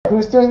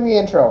Who's doing the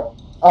intro?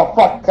 Oh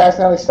fuck, guys,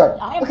 now we start.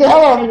 Okay,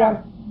 hello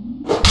everyone.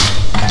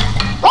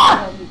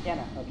 Ah!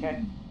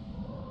 Okay.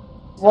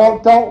 Well,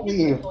 don't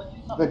leave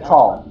the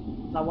call.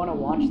 I want to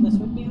watch this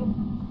with you.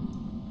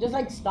 Just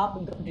like stop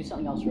and go do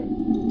something else right.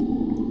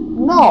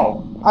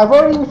 No, I've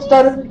already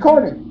started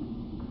recording.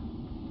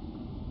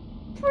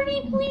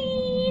 Pretty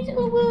please,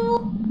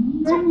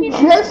 Uwu. Then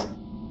just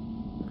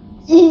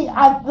eat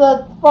at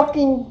the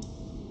fucking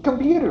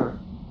computer.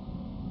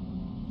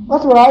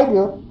 That's what I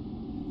do.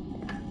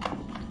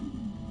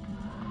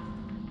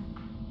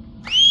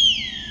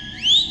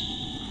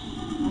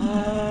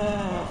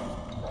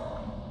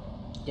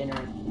 Dinner.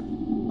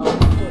 Oh,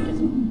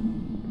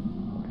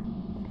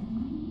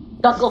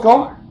 don't go Go.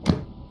 far.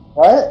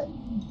 What?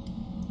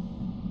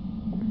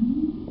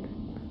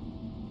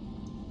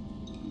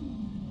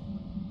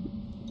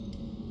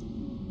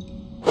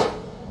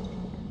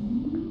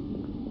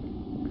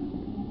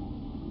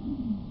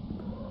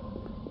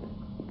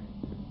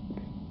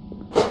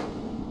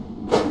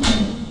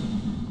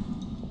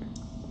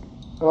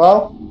 Hello?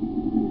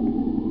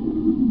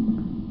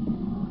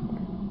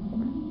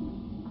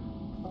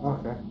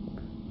 Okay.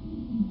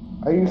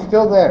 Are you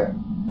still there?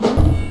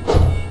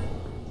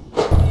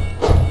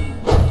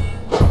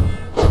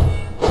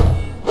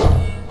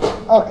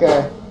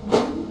 Okay.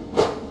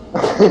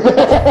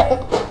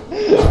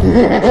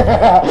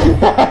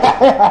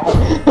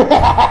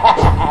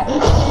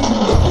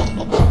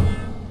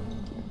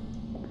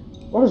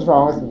 What is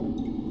wrong with me?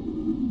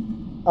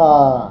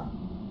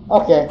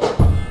 Okay.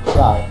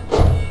 Sorry.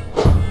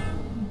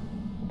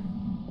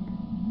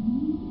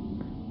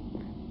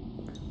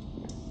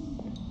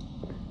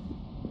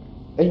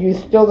 Are you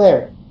still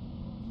there?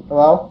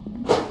 Hello?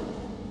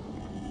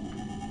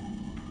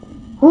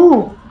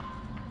 Who?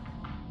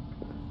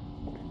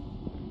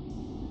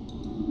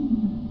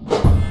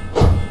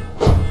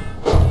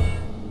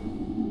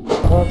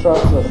 I don't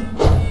trust this.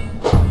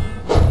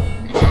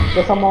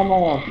 Guess I'm on my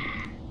own.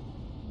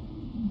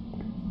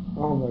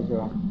 Oh my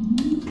god.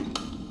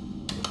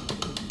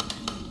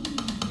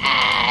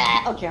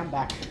 Okay, I'm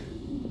back.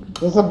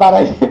 This is a bad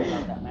idea.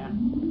 Love that, man.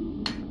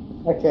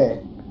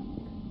 Okay.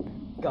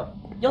 Go.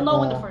 You'll know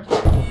when the first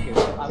time appears.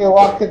 Okay,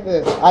 walk at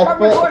this. Start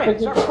recording.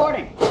 Start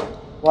recording.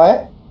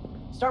 What?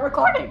 Start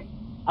recording.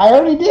 I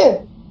already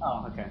did.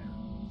 Oh, okay.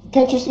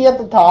 Can't you see at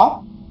the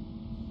top?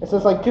 It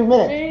says like 2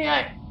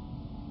 minutes.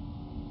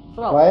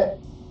 So, What?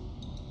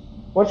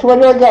 Which way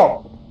do I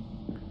go?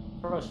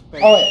 First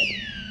space. Oh wait.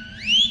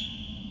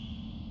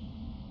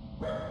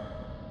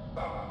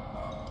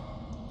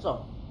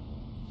 So,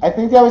 I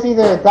think that was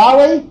either that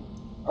way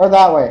or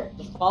that way.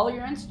 just follow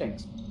your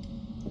instincts.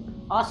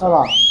 Awesome.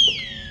 Hold on.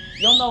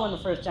 You'll know when the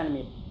first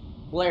enemy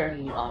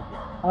glaringly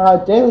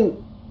obvious. Daily.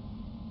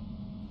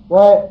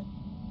 What?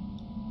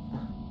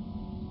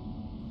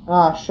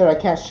 Ah, shit, I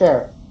can't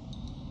share.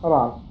 Hold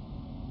on.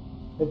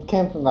 It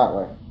came from that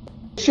way.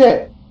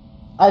 Shit!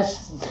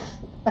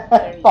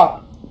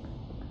 Fuck.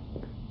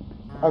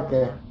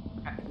 Okay.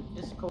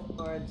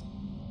 Discords.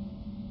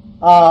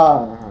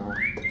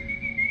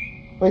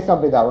 Please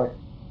don't be that way.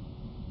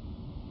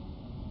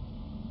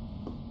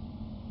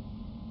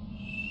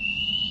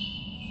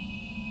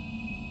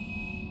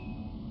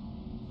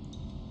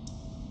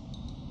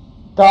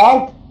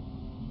 Dog?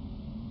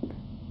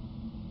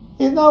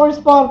 He's not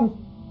responding.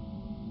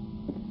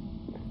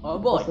 Oh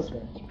boy. What's this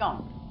way? Keep going.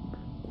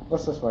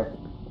 What's this way?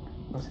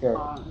 I'm scared.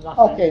 Nothing.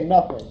 Okay,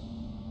 nothing.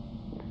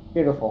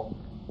 Beautiful.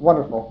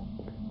 Wonderful.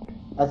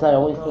 As I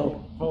always say.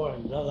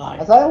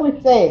 As I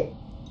always say.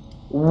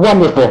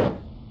 Wonderful.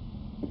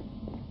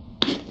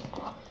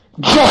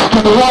 Just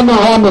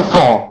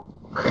wonderful.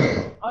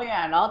 Oh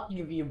yeah, and I'll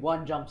give you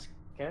one jump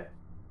scare.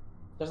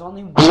 There's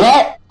only one.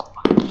 What?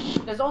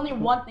 There's only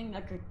one thing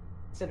that could be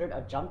considered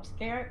a jump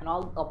scare, and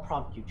I'll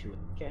prompt you to it.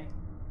 Okay?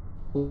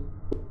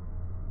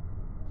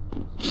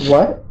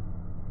 What?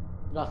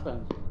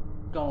 Nothing.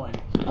 Going.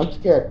 I'm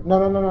scared.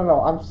 No.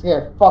 I'm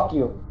scared. Fuck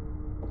you.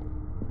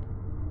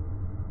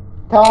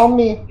 Tell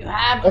me. You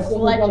have a if it's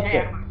jump scare.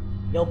 sledgehammer.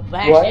 You'll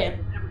bash What? it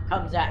whenever it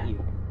comes at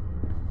you.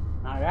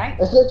 Alright?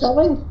 Is it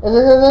coming? Is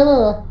it?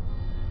 No.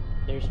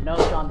 There's no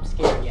jump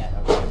scare yet.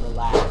 Okay,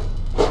 relax.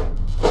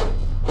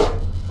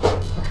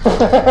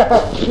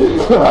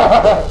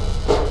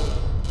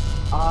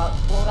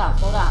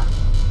 Slow down.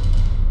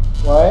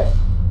 What?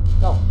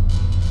 Go.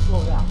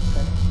 Slow down,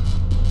 okay?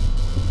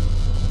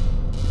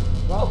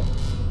 Go.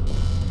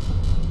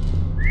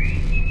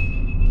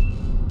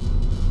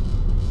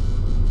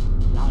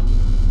 Behind you.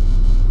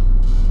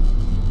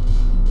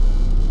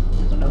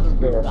 There's another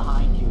room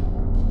behind you.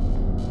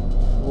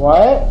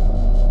 What?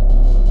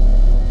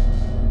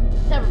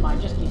 Never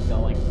mind, just keep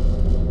going.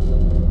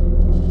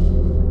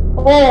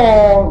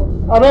 Oh,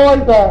 I don't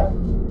like that.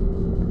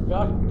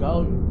 Just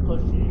go,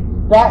 pussy.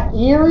 That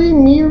eerie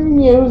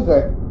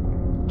music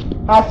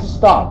has to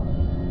stop.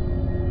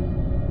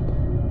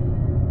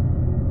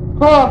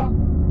 Huh?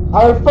 I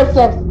heard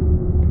footsteps.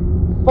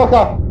 Fuck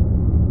off.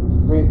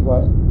 Read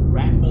what?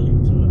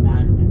 Rambling to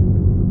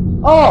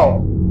madness.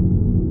 Oh!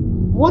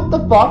 What the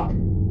fuck?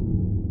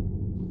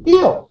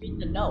 Ew! Read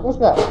the note. What's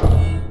that?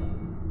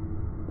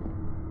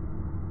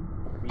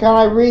 Can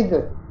I read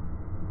this?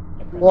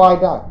 Why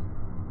not?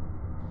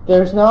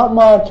 There's not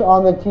much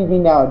on the TV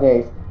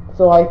nowadays,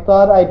 so I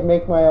thought I'd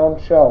make my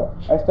own show.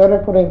 I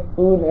started putting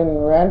food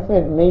and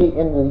rancid meat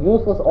in the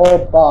useless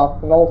old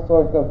box, and all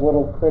sorts of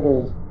little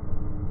critters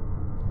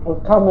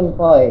would come and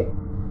play.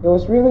 It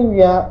was really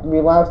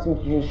relaxing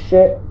to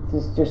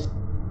just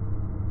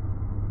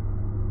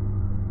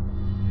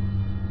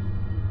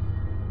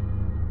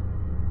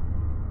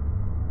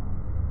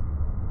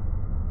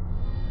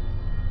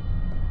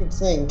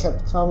thing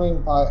kept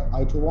coming by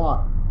I to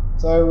want.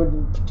 So I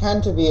would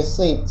pretend to be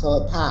asleep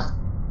till it passed.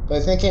 But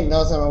I think it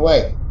knows I'm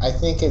awake. I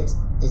think it's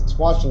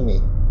watching me,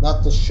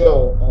 not the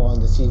show on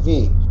the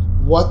TV.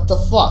 What the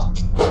fuck?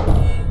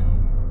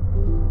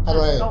 How do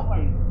I... Don't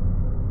worry.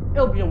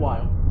 It'll be a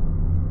while.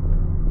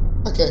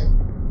 Okay.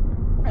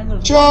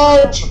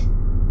 Charge!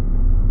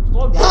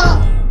 Slow down.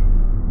 Ah!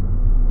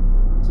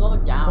 Slow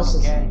down, What's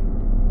this? okay?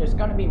 There's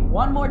gonna be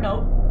one more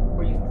note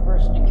where you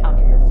first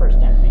encounter your first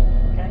enemy,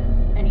 okay?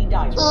 And he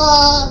dies.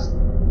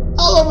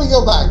 How long we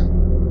go back?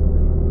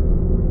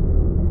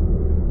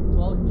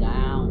 Slow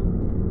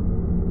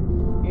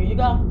down. Here you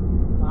go.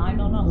 I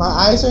don't know. My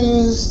eyes are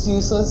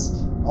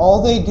useless.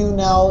 All they do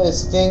now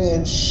is sting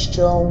and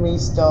show me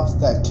stuff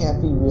that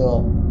can't be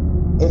real.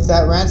 If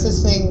that rancid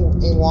thing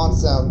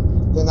wants them,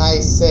 then I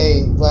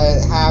say let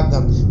it have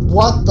them.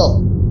 What the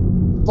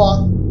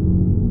fuck?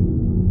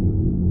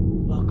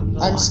 Welcome to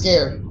I'm life.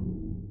 scared.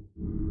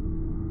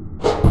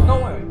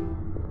 Don't worry.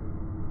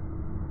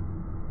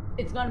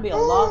 It's gonna be a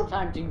long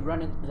time till you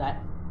run into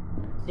that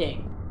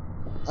thing.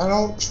 I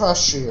don't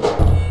trust you.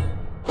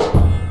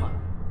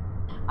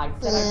 I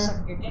said I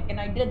sucked your dick and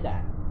I did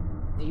that.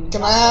 Do you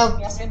Can not I have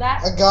trust me after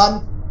that? a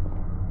gun?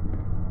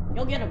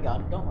 You'll get a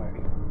gun, don't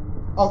worry.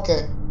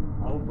 Okay.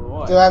 Oh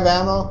boy. Do I have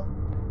ammo?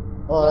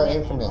 Or You'll have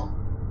infinite? ammo.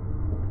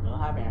 You'll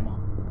have ammo.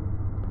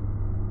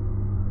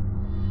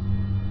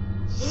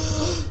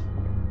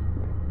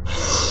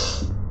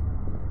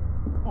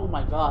 Oh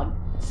my god.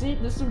 See,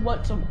 this is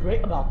what's so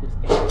great about this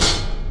game.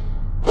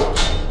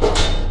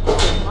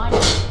 Your mind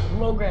is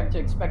programmed to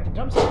expect a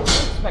jump scare. You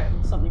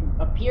expected something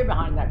to appear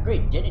behind that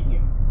grate, didn't you?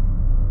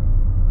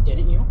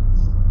 Didn't you?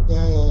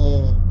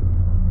 Yeah.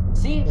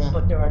 See, Yeah.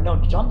 but there are no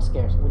jump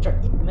scares, which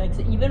makes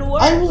it even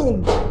worse.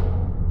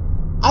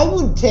 I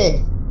would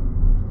take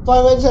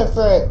 5 minutes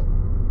for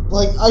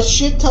like a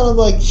shit ton of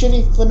like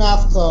shitty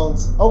FNAF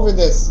clones over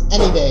this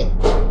any day.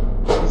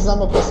 Because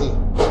I'm a pussy.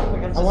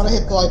 Because I want to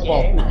this hit the is light a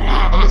bulb. game.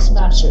 I'm gonna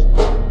smash it.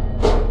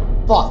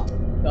 Fuck.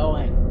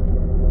 Going.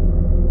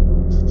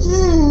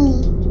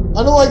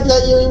 I don't like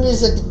that eerie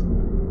music.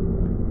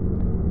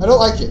 I don't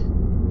like it.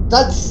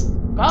 That's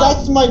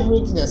my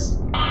weakness.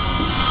 Ah!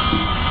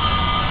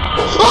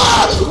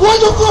 What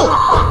the fuck?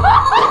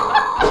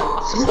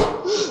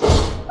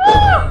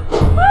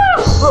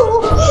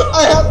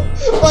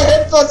 My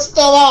headphones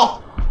fell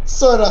off.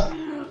 Sorta.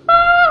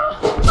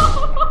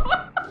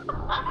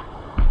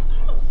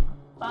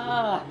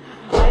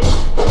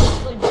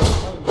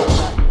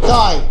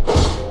 Die.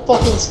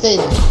 Fucking stay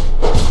there.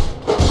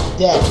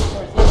 Dead.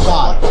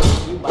 Die.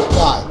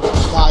 Die.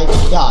 Die.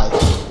 Die.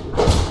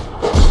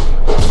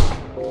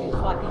 He's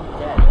fucking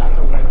dead. That's a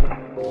record.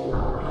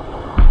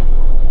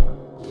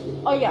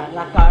 Oh yeah, and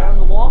that guy on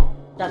the wall?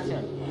 That's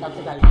him. That's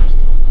the guy you used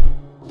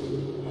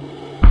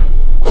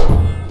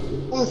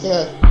to.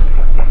 Okay.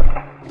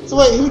 So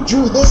wait, who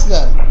drew this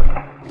then?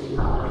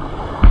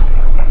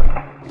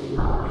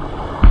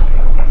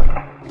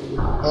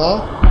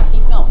 Huh? Yeah,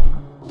 keep going.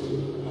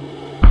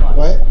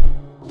 What?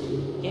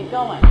 Keep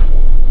going.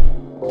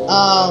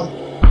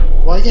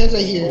 Why can't I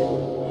hear you?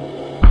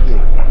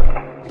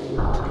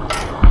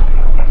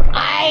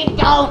 I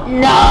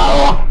don't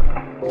know!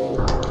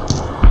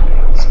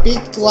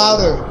 Speak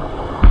louder.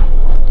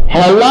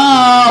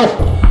 Hello!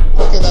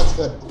 Okay, that's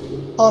good.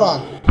 Hold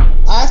on.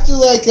 I have to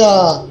like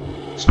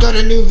start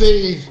a new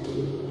video.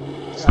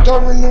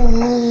 Start a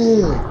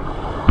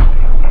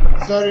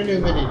new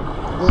video.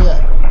 Do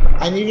that.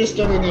 I need to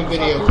start a new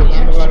video because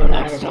I'm about to run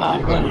next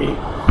time, buddy.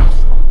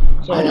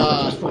 So I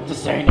know just what to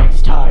say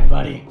next time,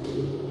 buddy.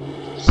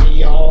 see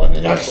y'all in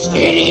the next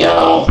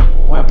video.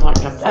 We're a bunch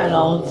of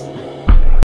pedals.